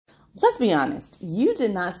Let's be honest. You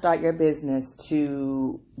did not start your business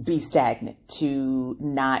to be stagnant, to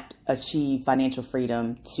not achieve financial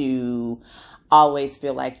freedom, to always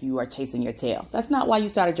feel like you are chasing your tail. That's not why you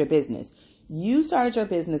started your business. You started your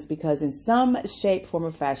business because in some shape, form,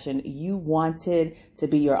 or fashion, you wanted to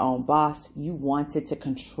be your own boss. You wanted to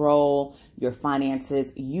control your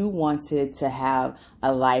finances. You wanted to have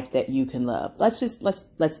a life that you can love. Let's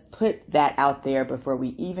put that out there before we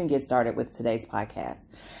even get started with today's podcast.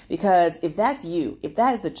 Because if that's you, if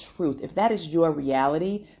that is the truth, if that is your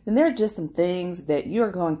reality, then there are just some things that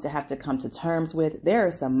you're going to have to come to terms with. There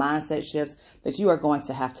are some mindset shifts that you are going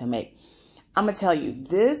to have to make. I'm going to tell you,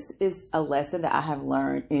 this is a lesson that I have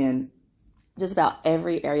learned in just about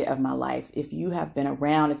every area of my life. If you have been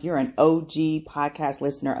around, if you're an OG podcast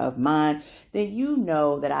listener of mine, then you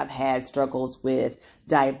know that I've had struggles with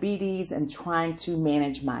diabetes and trying to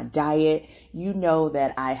manage my diet. You know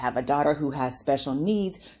that I have a daughter who has special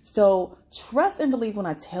needs. So trust and believe when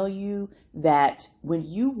I tell you that when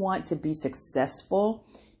you want to be successful,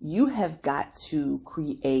 you have got to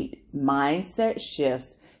create mindset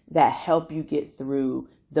shifts that help you get through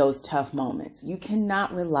those tough moments. You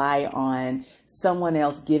cannot rely on someone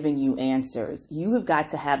else giving you answers. You have got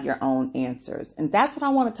to have your own answers. And that's what I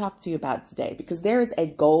want to talk to you about today, because there is a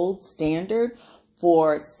gold standard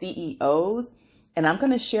for CEOs. And I'm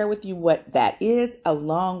going to share with you what that is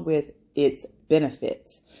along with its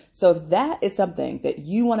benefits. So if that is something that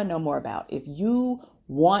you want to know more about, if you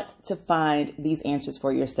want to find these answers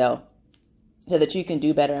for yourself, so that you can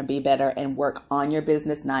do better and be better and work on your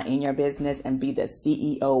business, not in your business, and be the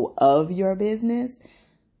CEO of your business,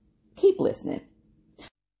 keep listening.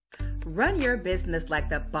 Run your business like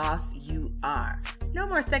the boss you are. No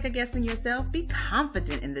more second guessing yourself. Be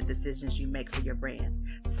confident in the decisions you make for your brand.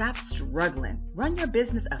 Stop struggling. Run your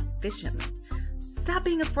business efficiently. Stop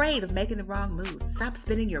being afraid of making the wrong moves. Stop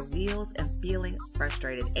spinning your wheels and feeling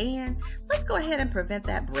frustrated. And let's go ahead and prevent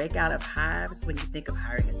that breakout of hives when you think of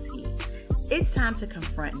hiring a team. It's time to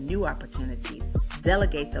confront new opportunities,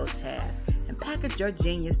 delegate those tasks, and package your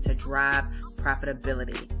genius to drive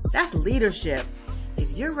profitability. That's leadership.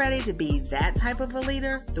 If you're ready to be that type of a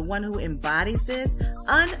leader, the one who embodies this,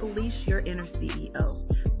 unleash your inner CEO.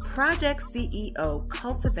 Project CEO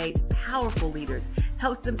cultivates powerful leaders,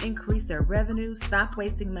 helps them increase their revenue, stop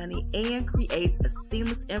wasting money, and creates a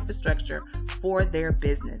seamless infrastructure for their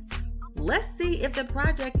business. Let's see if the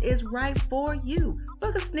project is right for you.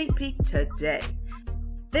 Book a sneak peek today.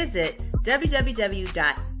 Visit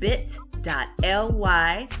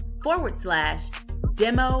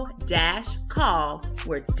www.bit.ly/demo-call,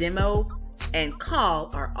 where demo and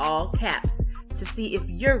call are all caps, to see if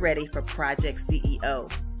you're ready for Project CEO.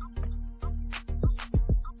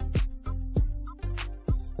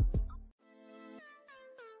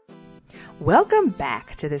 Welcome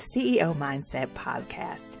back to the CEO Mindset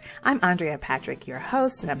Podcast. I'm Andrea Patrick, your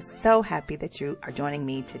host, and I'm so happy that you are joining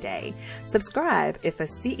me today. Subscribe if a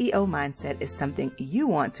CEO mindset is something you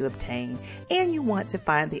want to obtain and you want to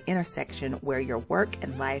find the intersection where your work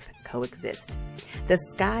and life coexist. The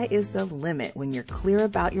sky is the limit when you're clear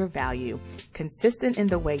about your value, consistent in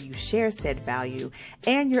the way you share said value,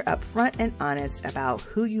 and you're upfront and honest about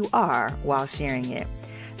who you are while sharing it.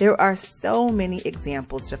 There are so many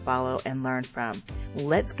examples to follow and learn from.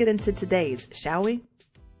 Let's get into today's, shall we?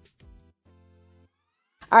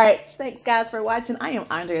 All right. Thanks, guys, for watching. I am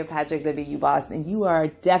Andrea Patrick, the BU Boss, and you are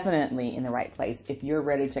definitely in the right place if you're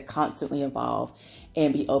ready to constantly evolve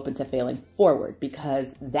and be open to failing forward, because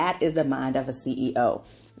that is the mind of a CEO.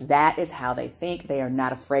 That is how they think. They are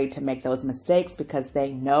not afraid to make those mistakes because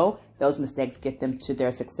they know those mistakes get them to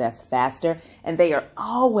their success faster, and they are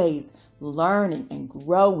always learning and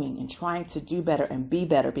growing and trying to do better and be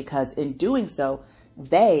better, because in doing so,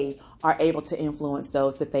 they are able to influence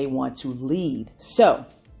those that they want to lead. So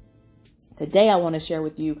today I want to share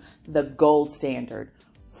with you the gold standard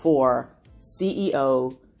for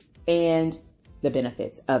CEO and the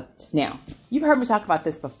benefits of it. Now, you've heard me talk about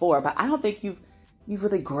this before, but I don't think you've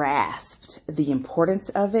really grasped the importance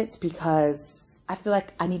of it, because I feel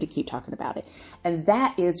like I need to keep talking about it. And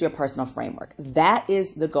that is your personal framework. That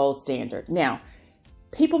is the gold standard. Now,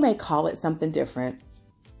 people may call it something different.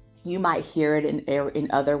 You might hear it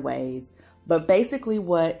in other ways, but basically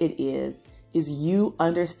what it is you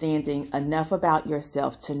understanding enough about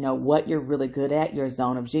yourself to know what you're really good at, your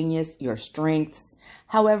zone of genius, your strengths,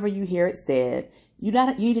 however you hear it said. You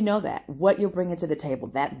need to know that, what you're bringing to the table,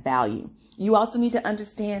 that value. You also need to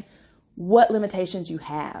understand what limitations you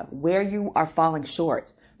have, where you are falling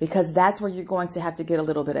short, because that's where you're going to have to get a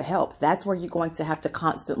little bit of help. That's where you're going to have to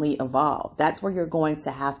constantly evolve. That's where you're going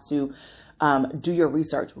to have to do your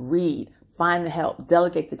research, read, find the help,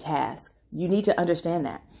 delegate the task. You need to understand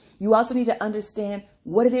that. You also need to understand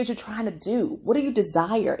what it is you're trying to do. What do you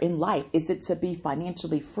desire in life? Is it to be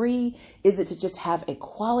financially free? Is it to just have a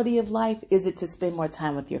quality of life? Is it to spend more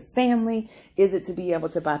time with your family? Is it to be able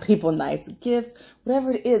to buy people nice gifts?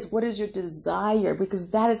 Whatever it is, what is your desire? Because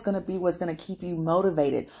that is going to be what's going to keep you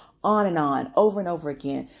motivated on and on, over and over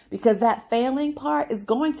again. Because that failing part is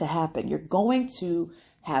going to happen. You're going to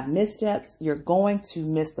have missteps. You're going to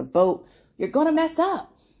miss the boat. You're going to mess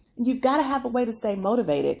up. You've got to have a way to stay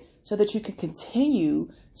motivated so that you can continue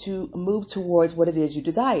to move towards what it is you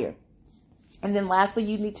desire. And then lastly,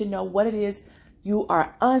 you need to know what it is you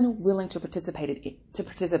are unwilling to participate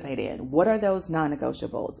in. What are those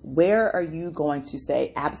non-negotiables? Where are you going to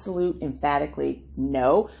say absolute, emphatically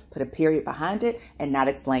no, put a period behind it, and not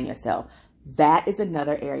explain yourself? That is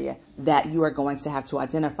another area that you are going to have to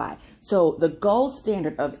identify. So the gold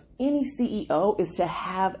standard of any CEO is to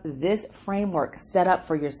have this framework set up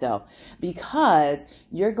for yourself, because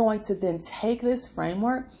you're going to then take this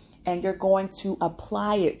framework and you're going to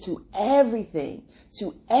apply it to everything,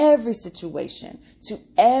 to every situation, to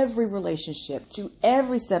every relationship, to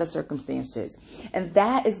every set of circumstances. And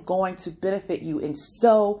that is going to benefit you in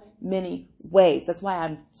so many ways. That's why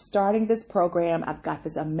I'm starting this program. I've got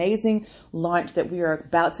this amazing launch that we are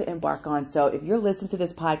about to embark on. So if you're listening to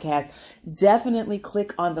this podcast, definitely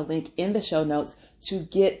click on the link in the show notes to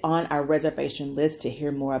get on our reservation list to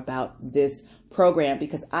hear more about this program,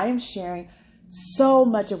 because I am sharing so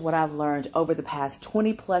much of what I've learned over the past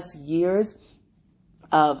 20 plus years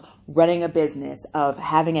of running a business, of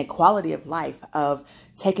having a quality of life, of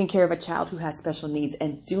taking care of a child who has special needs,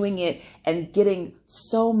 and doing it and getting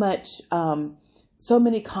so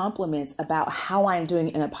many compliments about how I am doing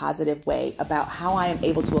it in a positive way, about how I am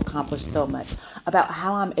able to accomplish so much, about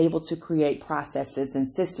how I'm able to create processes and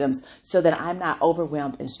systems so that I'm not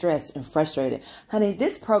overwhelmed and stressed and frustrated. Honey,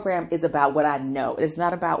 this program is about what I know. It is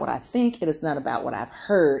not about what I think. It is not about what I've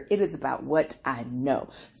heard. It is about what I know.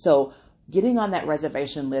 So getting on that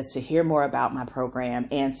reservation list to hear more about my program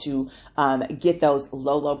and to get those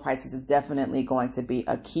low prices is definitely going to be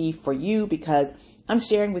a key for you, because I'm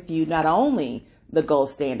sharing with you not only the gold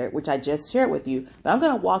standard, which I just shared with you, but I'm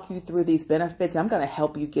going to walk you through these benefits. And I'm going to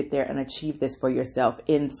help you get there and achieve this for yourself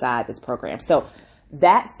inside this program. So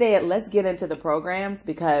that said, let's get into the programs,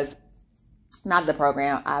 because not the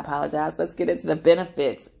program, I apologize. Let's get into the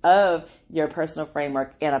benefits of your personal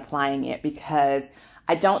framework and applying it, because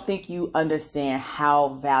I don't think you understand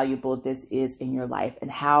how valuable this is in your life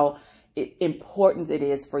and how important it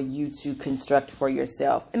is for you to construct for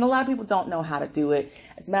yourself. And a lot of people don't know how to do it.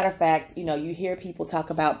 As a matter of fact, you hear people talk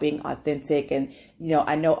about being authentic, and,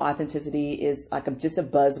 I know authenticity is like just a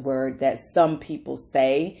buzzword that some people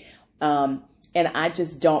say. And I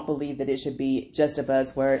just don't believe that it should be just a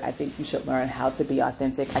buzzword. I think you should learn how to be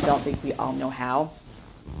authentic. I don't think we all know how.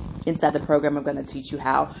 Inside the program, I'm going to teach you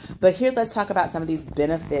how. But here, let's talk about some of these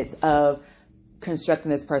benefits of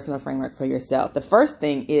constructing this personal framework for yourself. The first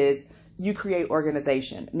thing is you create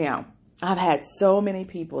organization. Now, I've had so many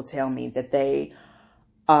people tell me that they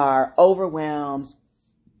are overwhelmed.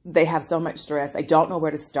 They have so much stress. They don't know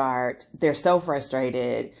where to start. They're so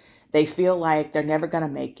frustrated. They feel like they're never going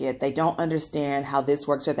to make it. They don't understand how this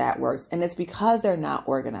works or that works. And it's because they're not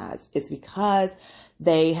organized. It's because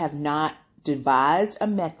they have not devised a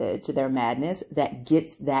method to their madness that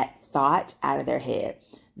gets that thought out of their head,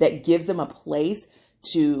 that gives them a place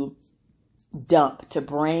to dump, to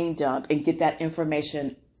brain dump, and get that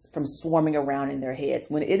information from swarming around in their heads.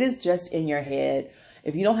 When it is just in your head,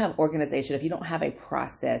 if you don't have organization, if you don't have a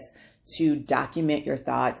process to document your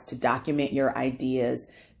thoughts, to document your ideas,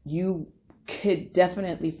 you could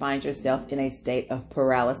definitely find yourself in a state of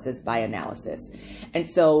paralysis by analysis. And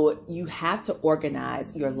so you have to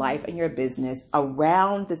organize your life and your business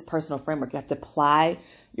around this personal framework. You have to apply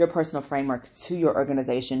your personal framework to your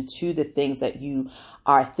organization, to the things that you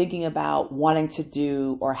are thinking about, wanting to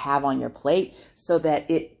do, or have on your plate, so that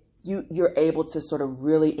you're able to sort of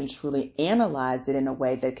really and truly analyze it in a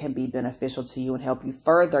way that can be beneficial to you and help you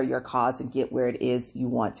further your cause and get where it is you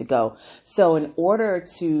want to go. So in order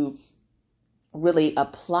to really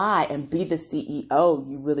apply and be the CEO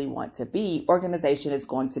you really want to be, organization is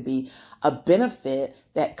going to be a benefit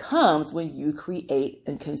that comes when you create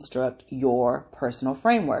and construct your personal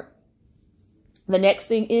framework. The next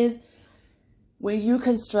thing is, when you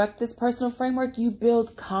construct this personal framework, you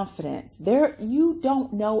build confidence. You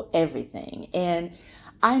don't know everything. And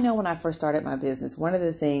I know when I first started my business, one of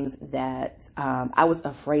the things that I was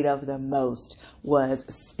afraid of the most was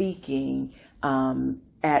speaking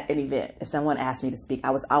at an event, if someone asked me to speak,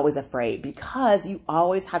 I was always afraid because you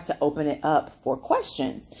always have to open it up for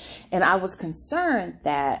questions. And I was concerned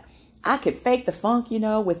that I could fake the funk,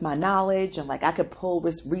 with my knowledge, and like I could pull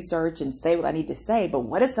this research and say what I need to say. But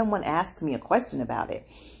what if someone asks me a question about it?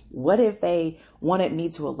 What if they wanted me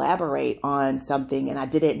to elaborate on something and I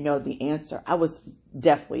didn't know the answer? I was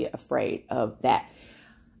definitely afraid of that.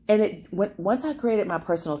 And once I created my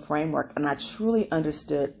personal framework and I truly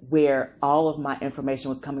understood where all of my information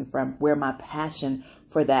was coming from, where my passion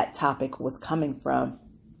for that topic was coming from,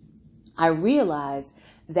 I realized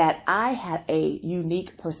that I had a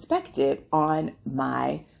unique perspective on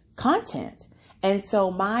my content. And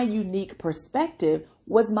so my unique perspective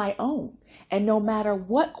was my own. And no matter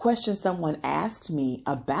what question someone asked me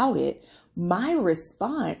about it, my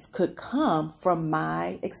response could come from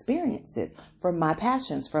my experiences, from my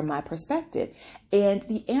passions, from my perspective. And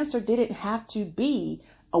the answer didn't have to be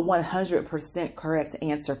a 100% correct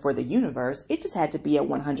answer for the universe. It just had to be a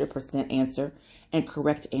 100% answer and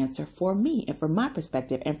correct answer for me and from my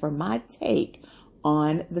perspective and from my take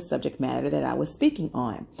on the subject matter that I was speaking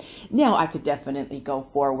on. Now, I could definitely go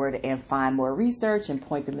forward and find more research and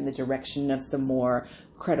point them in the direction of some more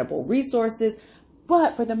credible resources.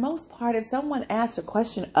 But for the most part, if someone asked a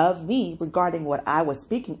question of me regarding what I was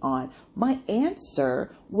speaking on, my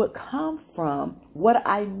answer would come from what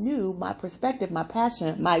I knew, my perspective, my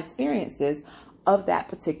passion, my experiences of that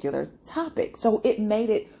particular topic. So it made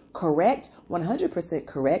it correct, 100%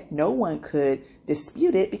 correct. No one could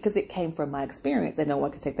dispute it because it came from my experience and no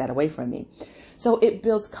one could take that away from me. So it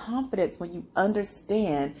builds confidence when you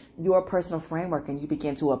understand your personal framework and you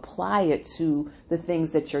begin to apply it to the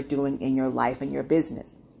things that you're doing in your life and your business.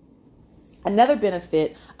 Another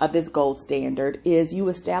benefit of this gold standard is you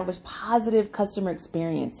establish positive customer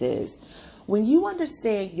experiences. When you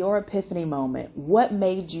understand your epiphany moment, what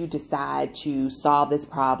made you decide to solve this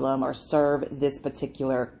problem or serve this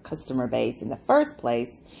particular customer base in the first place,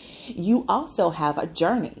 you also have a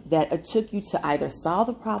journey that it took you to either solve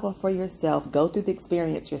the problem for yourself, go through the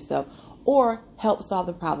experience yourself, or help solve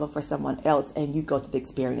the problem for someone else and you go through the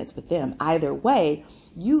experience with them. Either way,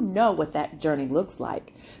 you know what that journey looks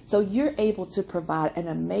like. So you're able to provide an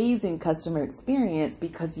amazing customer experience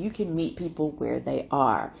because you can meet people where they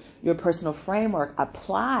are. Your personal framework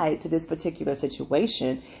applied to this particular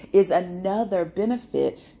situation is another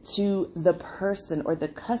benefit to the person or the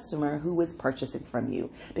customer who is purchasing from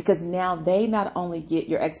you, because now they not only get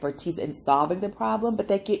your expertise in solving the problem, but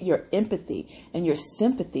they get your empathy and your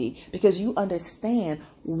sympathy because you understand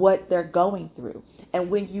what they're going through. And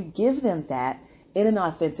when you give them that in an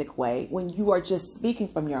authentic way, when you are just speaking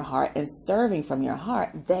from your heart and serving from your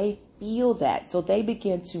heart, they feel that. So they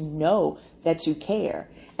begin to know that you care.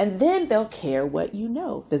 And then they'll care what you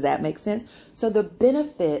know. Does that make sense? So the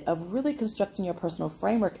benefit of really constructing your personal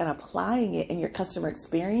framework and applying it in your customer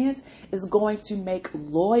experience is going to make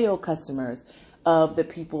loyal customers of the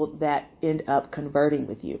people that end up converting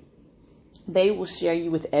with you. They will share you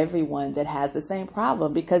with everyone that has the same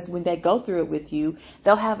problem, because when they go through it with you,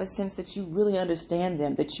 they'll have a sense that you really understand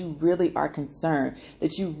them, that you really are concerned,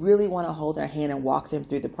 that you really want to hold their hand and walk them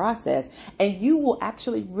through the process. And you will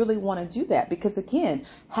actually really want to do that because, again,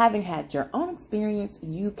 having had your own experience,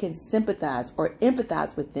 you can sympathize or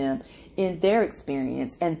empathize with them in their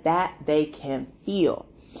experience, and that they can feel.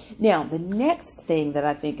 Now, the next thing that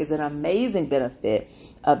I think is an amazing benefit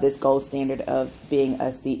of this gold standard of being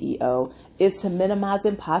a CEO is to minimize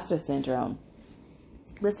imposter syndrome.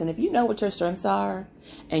 Listen, if you know what your strengths are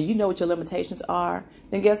and you know what your limitations are,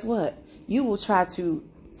 then guess what? You will try to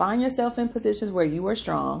find yourself in positions where you are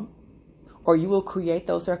strong, or you will create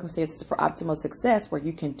those circumstances for optimal success where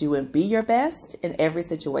you can do and be your best in every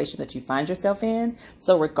situation that you find yourself in.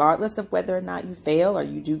 So regardless of whether or not you fail or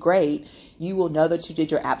you do great, you will know that you did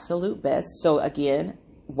your absolute best. So again,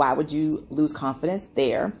 why would you lose confidence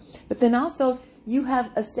there? But then also, you have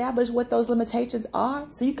established what those limitations are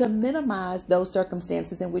so you can minimize those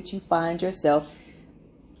circumstances in which you find yourself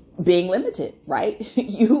being limited, right?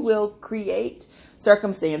 You will create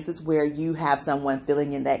circumstances where you have someone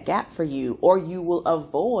filling in that gap for you, or you will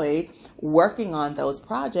avoid working on those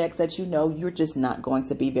projects that you know you're just not going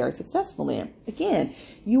to be very successful in. Again,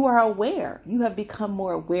 you are aware. You have become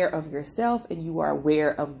more aware of yourself, and you are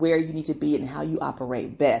aware of where you need to be and how you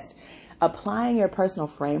operate best. Applying your personal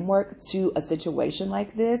framework to a situation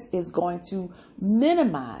like this is going to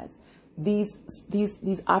minimize these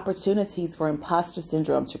opportunities for imposter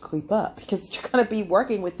syndrome to creep up, because you're going to be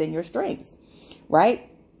working within your strengths,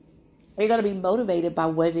 right? You're going to be motivated by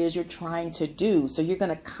what it is you're trying to do. So you're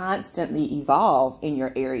going to constantly evolve in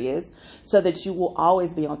your areas so that you will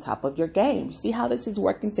always be on top of your game. See how this is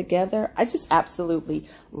working together? I just absolutely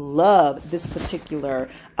love this particular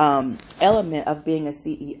element of being a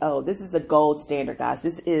CEO. This is a gold standard, guys.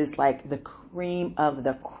 This is like the cream of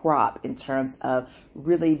the crop in terms of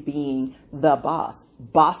really being the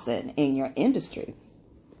bossing in your industry.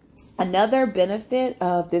 Another benefit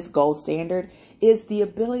of this gold standard is the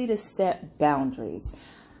ability to set boundaries.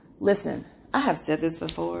 Listen, I have said this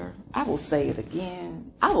before. I will say it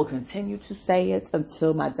again. I will continue to say it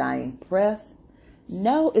until my dying breath.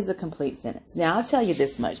 No is a complete sentence. Now, I'll tell you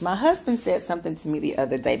this much. My husband said something to me the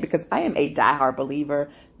other day because I am a diehard believer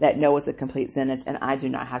that no is a complete sentence and I do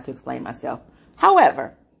not have to explain myself.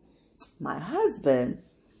 However, my husband,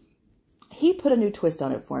 he put a new twist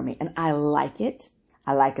on it for me and I like it.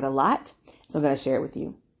 I like it a lot, so I'm going to share it with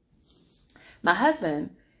you. My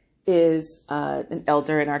husband is an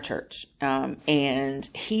elder in our church, and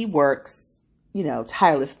he works,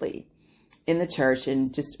 tirelessly in the church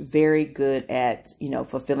and just very good at,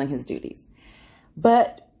 fulfilling his duties.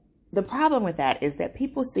 But the problem with that is that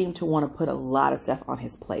people seem to want to put a lot of stuff on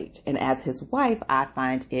his plate. And as his wife, I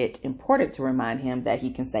find it important to remind him that he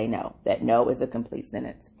can say no, that no is a complete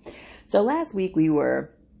sentence. So last week we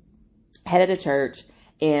were headed to church,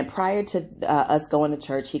 and prior to us going to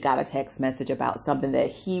church, he got a text message about something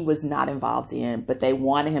that he was not involved in, but they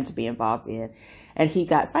wanted him to be involved in. And he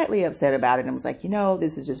got slightly upset about it and was like,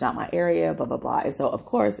 this is just not my area, blah, blah, blah. And so, of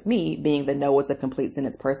course, me being the no is a complete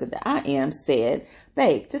sentence person that I am, said,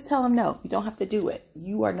 babe, just tell him no. You don't have to do it.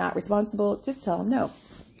 You are not responsible. Just tell him no.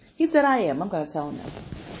 He said, I am. I'm going to tell him no.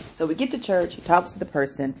 So we get to church. He talks to the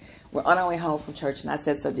person. We're on our way home from church. And I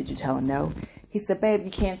said, so did you tell him no? He said, babe,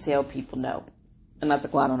 you can't tell people no. And I was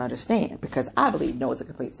like, well, I don't understand, because I believe no is a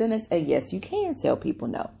complete sentence. And yes, you can tell people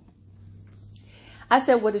no. I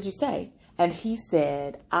said, what did you say? And he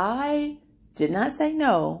said, I did not say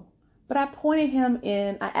no, but I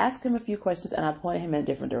asked him a few questions and I pointed him in a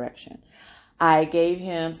different direction. I gave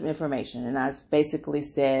him some information and I basically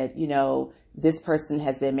said, this person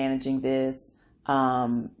has been managing this.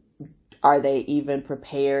 Are they even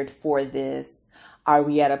prepared for this? Are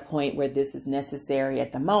we at a point where this is necessary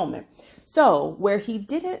at the moment? So where he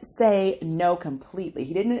didn't say no completely,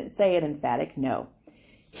 he didn't say an emphatic no.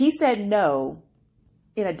 He said no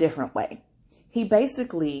in a different way. He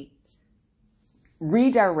basically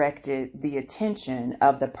redirected the attention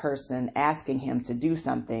of the person asking him to do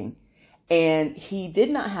something. And he did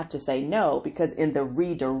not have to say no, because in the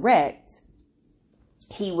redirect,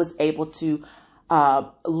 he was able to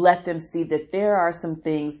let them see that there are some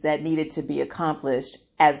things that needed to be accomplished,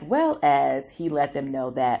 as well as he let them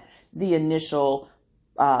know that the initial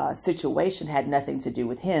situation had nothing to do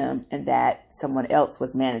with him and that someone else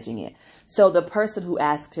was managing it. So the person who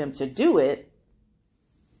asked him to do it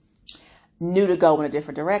knew to go in a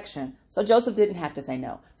different direction. So Joseph didn't have to say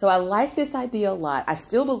no. So I like this idea a lot. I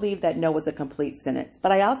still believe that no is a complete sentence,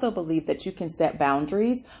 but I also believe that you can set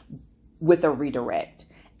boundaries with a redirect.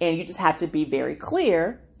 And you just have to be very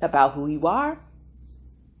clear about who you are.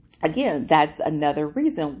 Again, that's another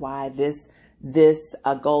reason why this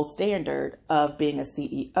gold standard of being a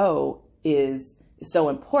CEO is so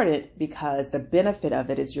important, because the benefit of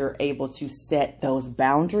it is you're able to set those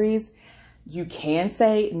boundaries. You can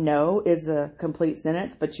say no is a complete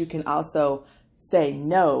sentence, but you can also say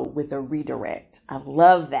no with a redirect. I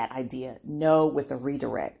love that idea. No with a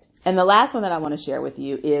redirect. And the last one that I want to share with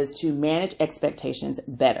you is to manage expectations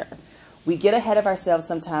better. We get ahead of ourselves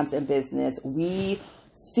sometimes in business. We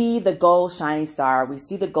see the gold shining star. We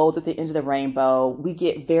see the gold at the end of the rainbow. We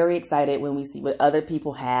get very excited when we see what other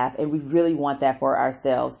people have, and we really want that for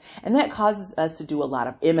ourselves. And that causes us to do a lot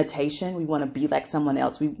of imitation. We want to be like someone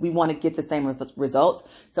else. We want to get the same results.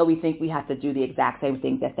 So we think we have to do the exact same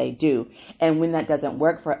thing that they do. And when that doesn't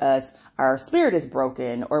work for us, our spirit is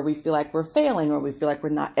broken, or we feel like we're failing, or we feel like we're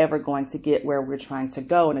not ever going to get where we're trying to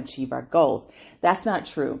go and achieve our goals. That's not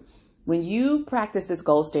true. When you practice this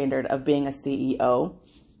gold standard of being a CEO,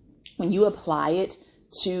 when you apply it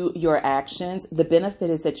to your actions, the benefit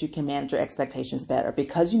is that you can manage your expectations better,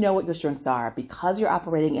 because you know what your strengths are, because you're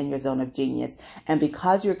operating in your zone of genius, and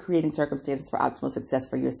because you're creating circumstances for optimal success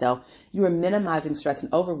for yourself. You are minimizing stress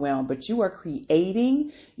and overwhelm, but you are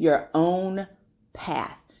creating your own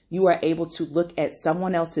path. You are able to look at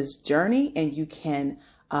someone else's journey, and you can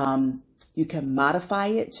modify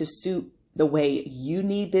it to suit the way you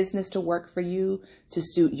need business to work for you, to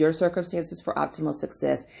suit your circumstances for optimal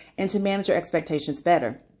success, and to manage your expectations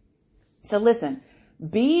better. So listen,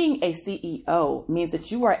 Being a CEO means that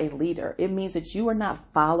you are a leader. It means that you are not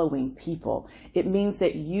following people. It means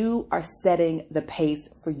that you are setting the pace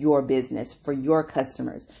for your business, for your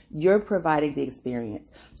customers. You're providing the experience.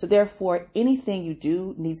 So therefore, anything you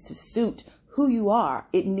do needs to suit who you are.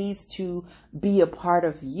 It needs to be a part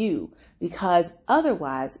of you, because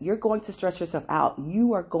otherwise you're going to stress yourself out.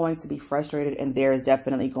 You are going to be frustrated, and there is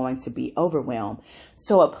definitely going to be overwhelm.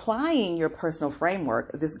 So applying your personal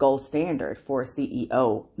framework, this gold standard for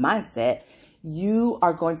CEO mindset, you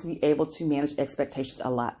are going to be able to manage expectations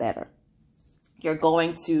a lot better. You're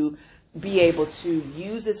going to be able to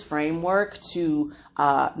use this framework to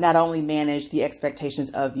not only manage the expectations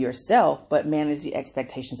of yourself, but manage the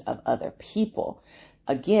expectations of other people.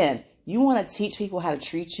 Again, you want to teach people how to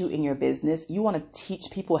treat you in your business. You want to teach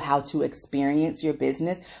people how to experience your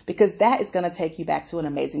business, because that is going to take you back to an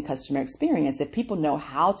amazing customer experience. If people know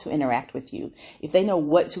how to interact with you, if they know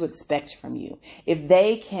what to expect from you, if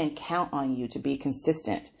they can count on you to be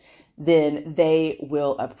consistent, then they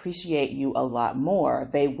will appreciate you a lot more.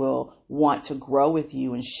 They will want to grow with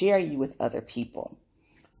you and share you with other people.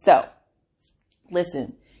 So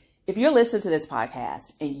listen, if you're listening to this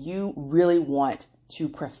podcast and you really want to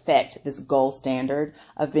perfect this gold standard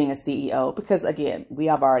of being a CEO, because again, we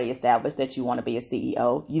have already established that you want to be a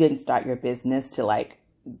CEO. You didn't start your business to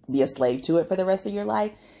be a slave to it for the rest of your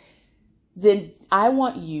life. Then I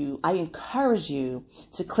encourage you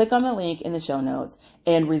to click on the link in the show notes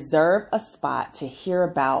and reserve a spot to hear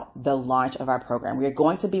about the launch of our program. We are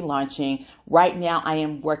going to be launching right now. I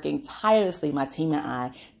am working tirelessly, my team and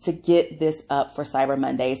I, to get this up for Cyber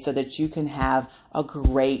Monday so that you can have a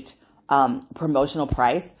great promotional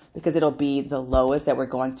price, because it'll be the lowest that we're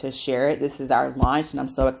going to share it. This is our launch, and I'm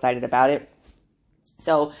so excited about it.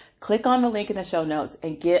 So click on the link in the show notes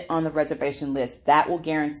and get on the reservation list. That will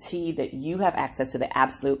guarantee that you have access to the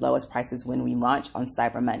absolute lowest prices when we launch on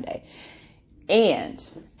Cyber Monday. And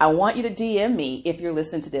I want you to DM me if you're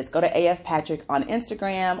listening to this. Go to AF Patrick on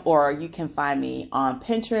Instagram, or you can find me on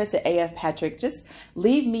Pinterest at AF Patrick. Just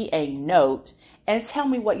leave me a note and tell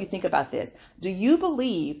me what you think about this. Do you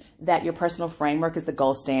believe that your personal framework is the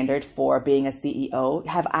gold standard for being a CEO?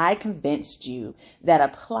 Have I convinced you that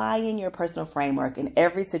applying your personal framework in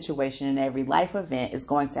every situation, in every life event, is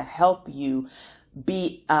going to help you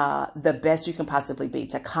be the best you can possibly be,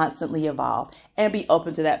 to constantly evolve and be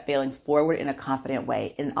open to that failing forward in a confident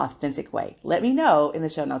way, in an authentic way? Let me know in the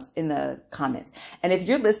show notes, in the comments. And if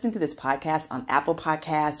you're listening to this podcast on Apple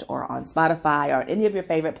Podcast or on Spotify or any of your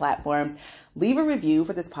favorite platforms, leave a review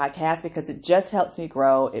for this podcast, because it just helps me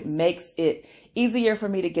grow. It makes it easier for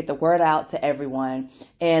me to get the word out to everyone.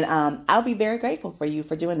 And I'll be very grateful for you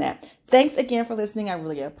for doing that. Thanks again for listening. I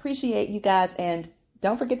really appreciate you guys. And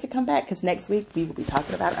don't forget to come back, because next week we will be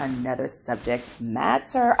talking about another subject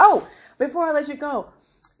matter. Oh, before I let you go,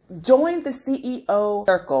 join the CEO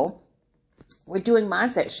Circle. We're doing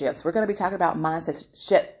mindset shifts. We're going to be talking about mindset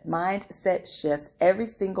shifts every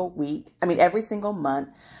single month.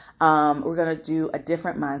 We're going to do a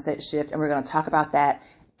different mindset shift, and we're going to talk about that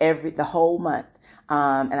the whole month.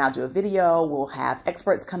 And I'll do a video. We'll have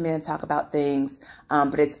experts come in and talk about things,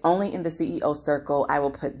 but it's only in the CEO Circle. I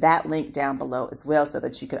will put that link down below as well, so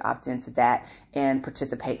that you could opt into that and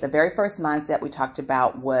participate. The very first mindset we talked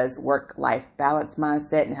about was work-life balance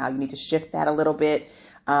mindset, and how you need to shift that a little bit.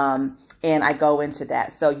 And I go into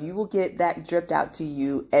that. So you will get that dripped out to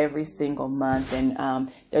you every single month.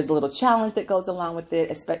 And there's a little challenge that goes along with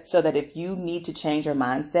it, so that if you need to change your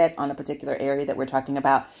mindset on a particular area that we're talking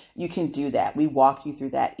about, you can do that. We walk you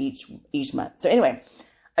through that each month. So anyway,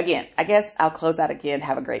 again, I guess I'll close out again.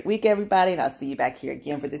 Have a great week, everybody. And I'll see you back here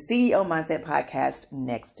again for the CEO Mindset Podcast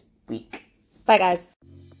next week. Bye, guys.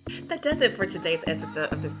 That does it for today's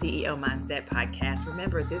episode of the CEO Mindset Podcast.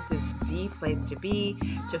 Remember, this is the place to be,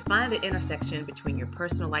 to find the intersection between your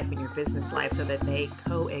personal life and your business life so that they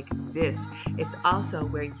coexist. It's also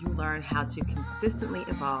where you learn how to consistently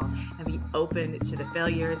evolve and be open to the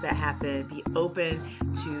failures that happen, be open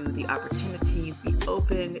to the opportunities, be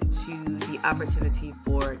open to the opportunity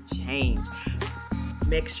for change.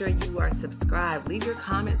 Make sure you are subscribed. Leave your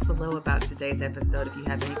comments below about today's episode. If you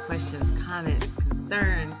have any questions, comments,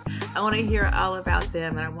 concerns, I want to hear all about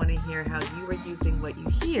them, and I want to hear how you are using what you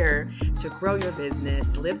hear to grow your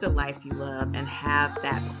business, live the life you love, and have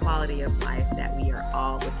that quality of life that we are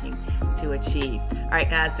all looking to achieve. All right,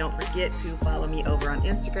 guys, don't forget to follow me over on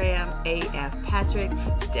Instagram, AF Patrick.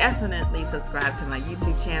 Definitely subscribe to my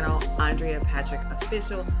YouTube channel, Andrea Patrick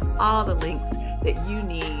Official. All the links that you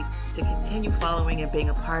need to continue following and being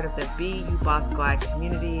a part of the Be You Boss Squad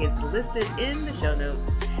community is listed in the show notes.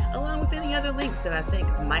 along with any other links that I think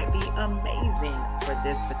might be amazing for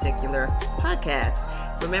this particular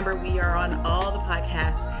podcast. Remember, we are on all the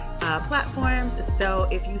podcast platforms. So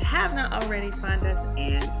if you have not already, find us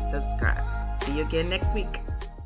and subscribe. See you again next week.